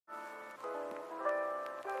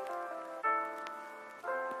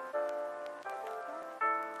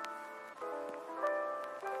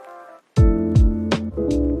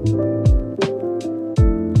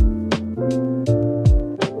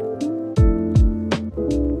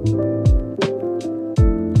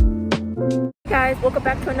welcome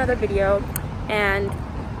back to another video. And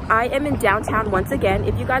I am in downtown once again.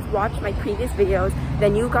 If you guys watched my previous videos,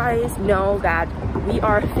 then you guys know that we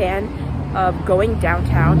are a fan of going to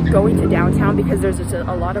downtown because there's just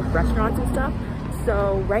a lot of restaurants and stuff.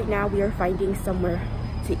 So right now we are finding somewhere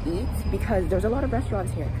to eat because there's a lot of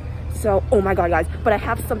restaurants here. So, oh my god guys, but I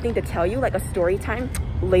have something to tell you, like a story time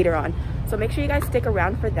later on. So make sure you guys stick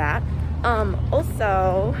around for that.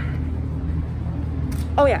 Also,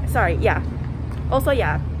 oh yeah, sorry, yeah. Also,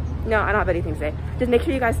 yeah, no, I don't have anything to say. Just make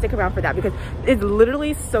sure you guys stick around for that because it's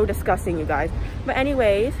literally so disgusting, you guys. But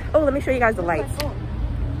anyways, oh, let me show you guys the lights.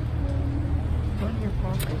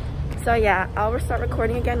 So yeah, I'll start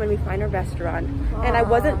recording again when we find a restaurant. And I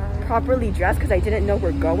wasn't properly dressed because I didn't know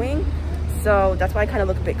we're going. So that's why I kind of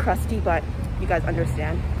look a bit crusty, but you guys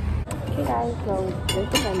understand. Okay guys, so there's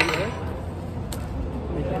the menu.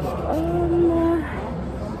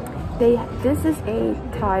 This is a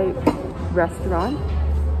Thai restaurant.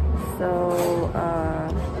 So,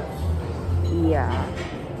 yeah.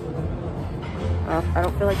 I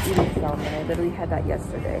don't feel like eating salmon. I literally had that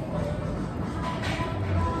yesterday.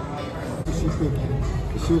 She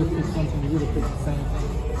would have picked something, you would have picked the same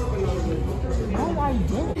thing. No, I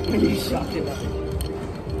didn't. When you shocked it up.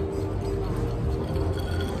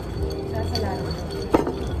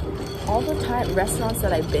 All the time restaurants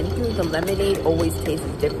that I've been to, the lemonade always tastes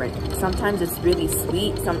different. Sometimes it's really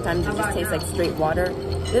sweet, sometimes it just tastes like straight water.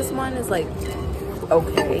 This one is like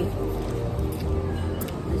okay.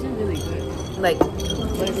 This is really good. Like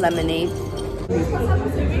lemonade.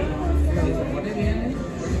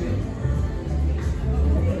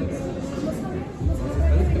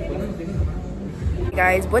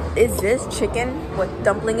 Guys, what is this? Chicken? What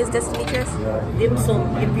dumpling is this, Demetrius? Dim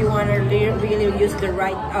sum. If you want to really use the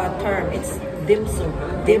right term, it's dim sum.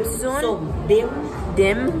 Dim sum?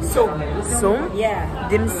 Dim sum? Sum? Yeah.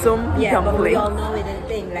 Dim sum yeah, dumpling. But we all know it in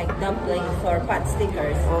thing like dumpling for pot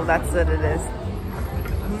stickers. Oh, that's what it is.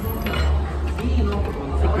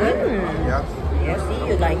 Yeah, see,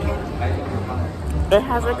 you like it. It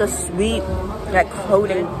has like a sweet, like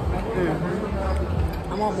coating.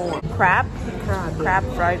 I want more. Crab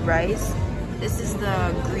fried rice. This is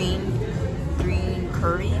the green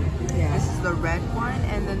curry. Yeah. This is the red one,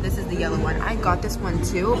 and then this is the yellow one. I got this one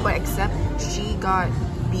too, but except she got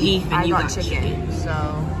beef and I got chicken.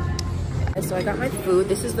 So I got my food.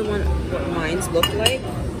 This is the one what mine's look like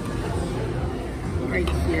right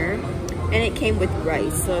here, and it came with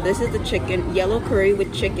rice. So this is the chicken, yellow curry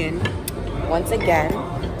with chicken once again.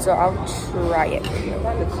 So I'll try it.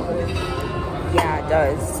 Yeah, it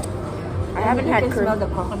does. I haven't had curry. Smell the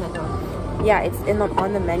coconut though. Yeah, it's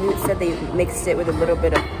on the menu. It said they mixed it with a little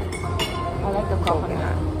bit of. I like the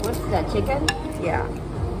coconut. What's that, chicken? Yeah.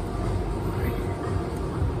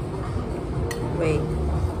 Wait.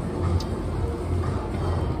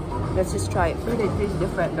 Let's just try it. It tastes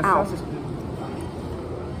different. The sauce is.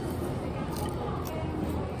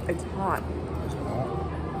 It's hot.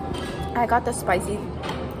 I got the spicy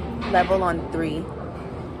level on 3.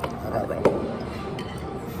 By the way.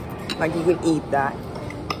 Like you can eat that.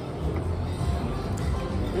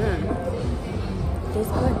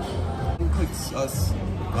 Tastes good.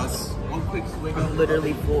 One quick swig. I'm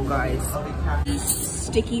literally full, guys.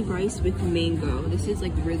 Sticky rice with mango. This is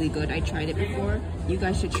like really good. I tried it before. You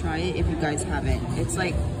guys should try it if you guys haven't. It's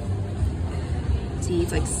like, see,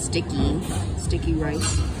 it's like sticky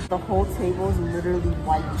rice. The whole table is literally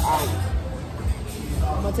wiped out.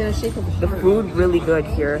 What's in the shape of the food really good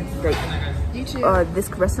here. Like, this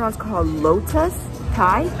restaurant's called Lotus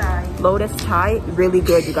Thai. Lotus Thai, really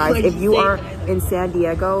good, you guys. If you are in San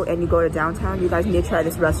Diego and you go to downtown, you guys need to try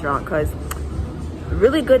this restaurant because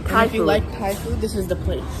really good Thai food. If you like Thai food, this is the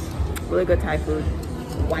place. Really good Thai food.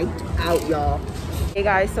 Wiped out, y'all. Hey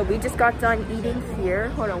guys, so we just got done eating here.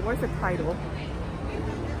 Hold on, where's the title?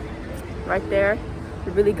 Right there.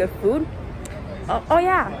 The really good food. Oh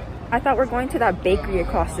yeah. I thought we're going to that bakery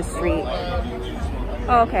across the street.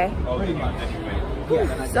 Oh, okay.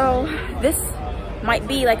 So this might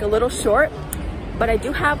be like a little short, but I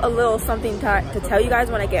do have a little something to tell you guys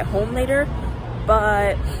when I get home later.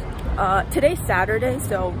 But today's Saturday,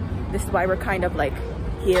 so this is why we're kind of like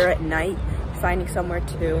here at night, finding somewhere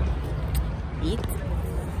to eat.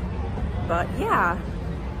 But yeah,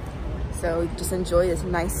 so just enjoy this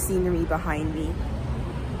nice scenery behind me.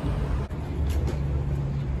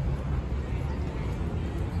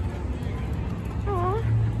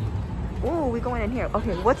 Oh, we're going in here.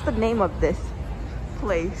 Okay, what's the name of this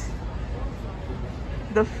place?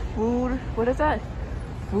 The food, what is that?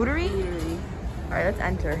 Foodery? All right, let's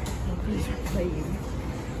enter. Puppies are playing.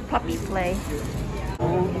 Puppy play.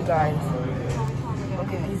 Oh, you guys.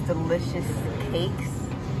 Look at these delicious cakes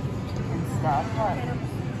and stuff.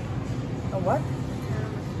 A what?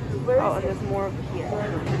 Oh, and there's more over here.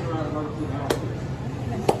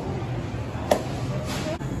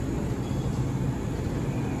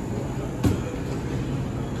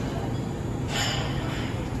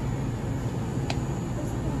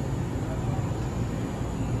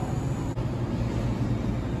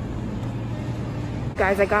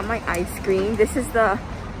 Guys, I got my ice cream. This is the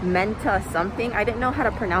Menta something. I didn't know how to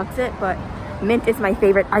pronounce it, but mint is my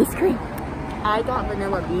favorite ice cream. I got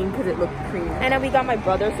vanilla bean because it looked creamy. And then we got my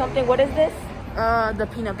brother something. What is this? The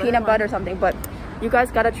peanut butter. Peanut butter something. But you guys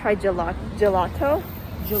gotta try gelato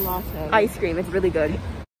ice cream. It's really good.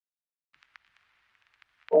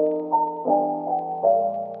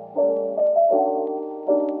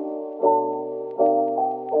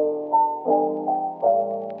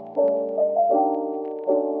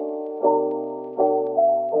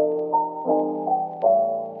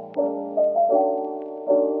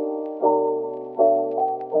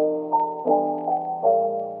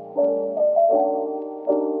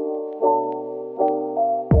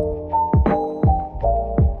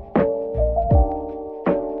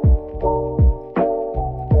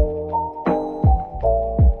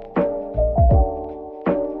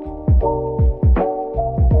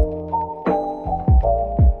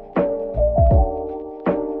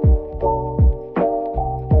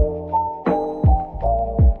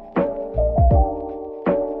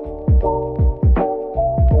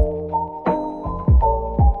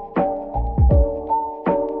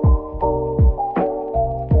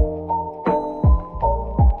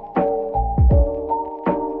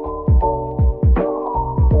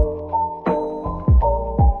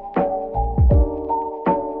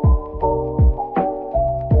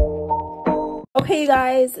 Okay,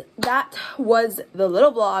 guys, that was the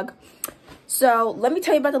little vlog. So let me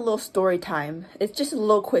tell you about the little story time. It's just a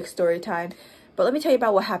little quick story time, but let me tell you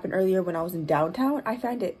about what happened earlier when I was in downtown. I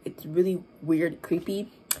find it's really weird,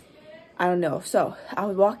 creepy. I don't know. So I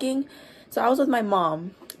was walking. So I was with my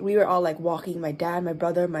mom. We were all like walking. My dad, my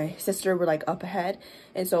brother, my sister were like up ahead,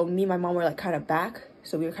 and so me and my mom were like kind of back.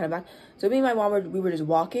 So we were kind of back. So me and my mom we were just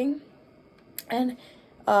walking, and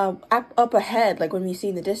up ahead, like when we see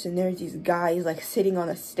in the distance, there's these guys like sitting on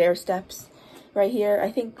the stair steps right here. I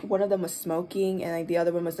think one of them was smoking, and like the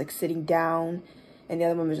other one was like sitting down, and the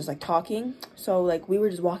other one was just like talking. So like we were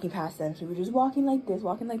just walking past them. So we were just walking like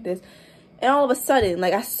this, and all of a sudden,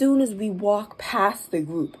 like as soon as we walk past the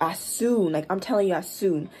group, like I'm telling you,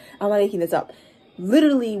 I'm not making this up,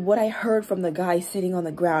 literally what I heard from the guy sitting on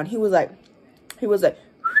the ground, he was like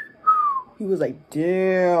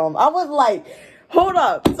damn. I was like, hold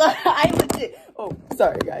up. So I legit, oh,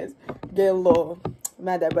 sorry guys, get a little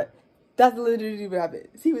mad there, but that's literally what happened.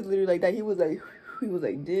 He was literally like that. He was like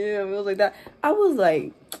damn. It was like that. I was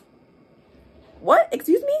like, what?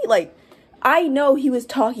 Excuse me? Like, I know he was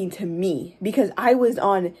talking to me because I was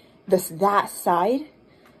on that side,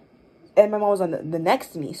 and my mom was on the next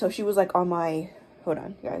to me. So she was like on my, hold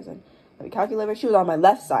on guys, let me calculate. She was on my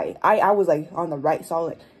left side. I was like on the right, so I was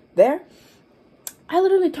like there. I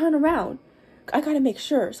literally turned around. I gotta make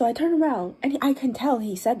sure. So I turned around, and I can tell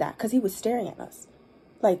he said that because he was staring at us.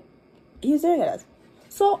 Like, he was staring at us.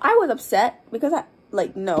 So I was upset because I,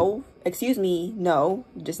 like, no, excuse me, no,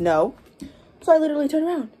 just no. So I literally turned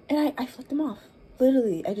around, and I flicked him off.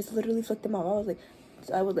 Literally, I just literally flicked him off.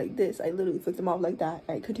 I was like this. I literally flicked him off like that.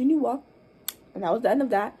 I continued to walk, and that was the end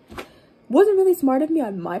of that. Wasn't really smart of me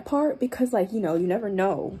on my part because, like, you know, you never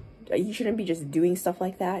know. You shouldn't be just doing stuff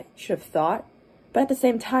like that. You should have thought. But at the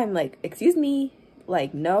same time, like, excuse me,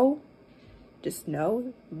 like, no, just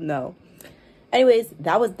no. Anyways,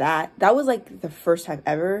 that was that. That was, like, the first time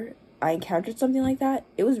ever I encountered something like that.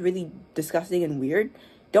 It was really disgusting and weird.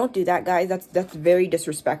 Don't do that, guys. That's very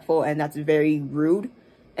disrespectful, and that's very rude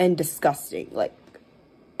and disgusting. Like,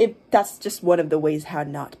 that's just one of the ways how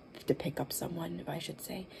not to pick up someone, if I should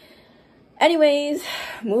say. Anyways,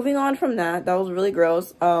 moving on from that. That was really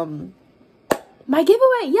gross. My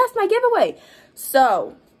giveaway. Yes, my giveaway.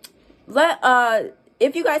 So,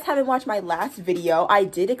 if you guys haven't watched my last video, I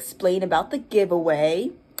did explain about the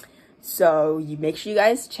giveaway. So, you make sure you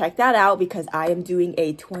guys check that out because I am doing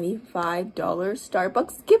a $25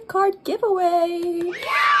 Starbucks gift card giveaway.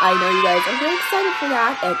 I know you guys are very excited for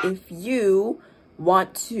that. And if you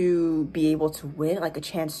want to be able to win, like a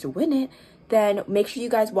chance to win it, then make sure you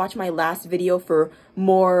guys watch my last video for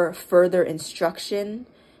more further instruction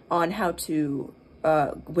on how to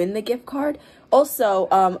win the gift card. Also,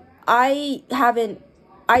 I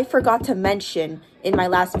forgot to mention in my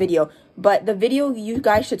last video, but the video you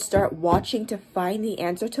guys should start watching to find the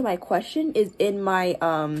answer to my question is in my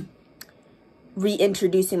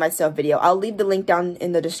reintroducing myself video. I'll leave the link down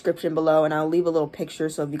in the description below, and I'll leave a little picture,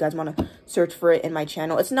 so if you guys want to search for it in my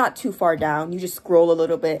channel, it's not too far down. You just scroll a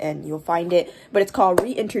little bit and you'll find it. But it's called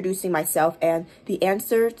Reintroducing Myself, and the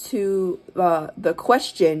answer to the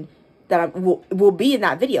question that will be in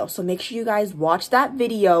that video. So make sure you guys watch that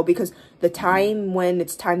video, because the time when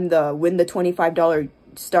it's time to win the $25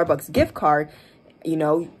 Starbucks gift card, you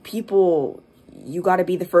know, people, you got to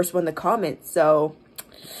be the first one to comment. So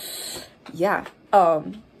yeah,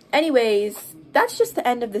 anyways, that's just the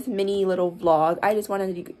end of this mini little vlog. I just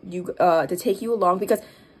wanted you to take you along, because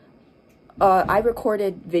I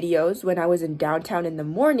recorded videos when I was in downtown in the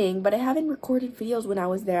morning, but I haven't recorded videos when I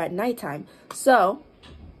was there at nighttime. So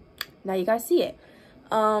now you guys see it.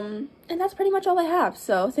 And that's pretty much all I have.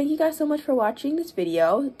 So thank you guys so much for watching this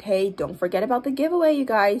video. Hey, don't forget about the giveaway, you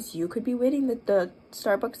guys. You could be winning the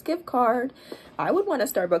Starbucks gift card. I would want a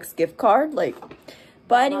Starbucks gift card, like.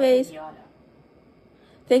 But anyways,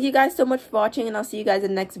 thank you guys so much for watching, and I'll see you guys in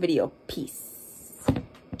the next video. Peace.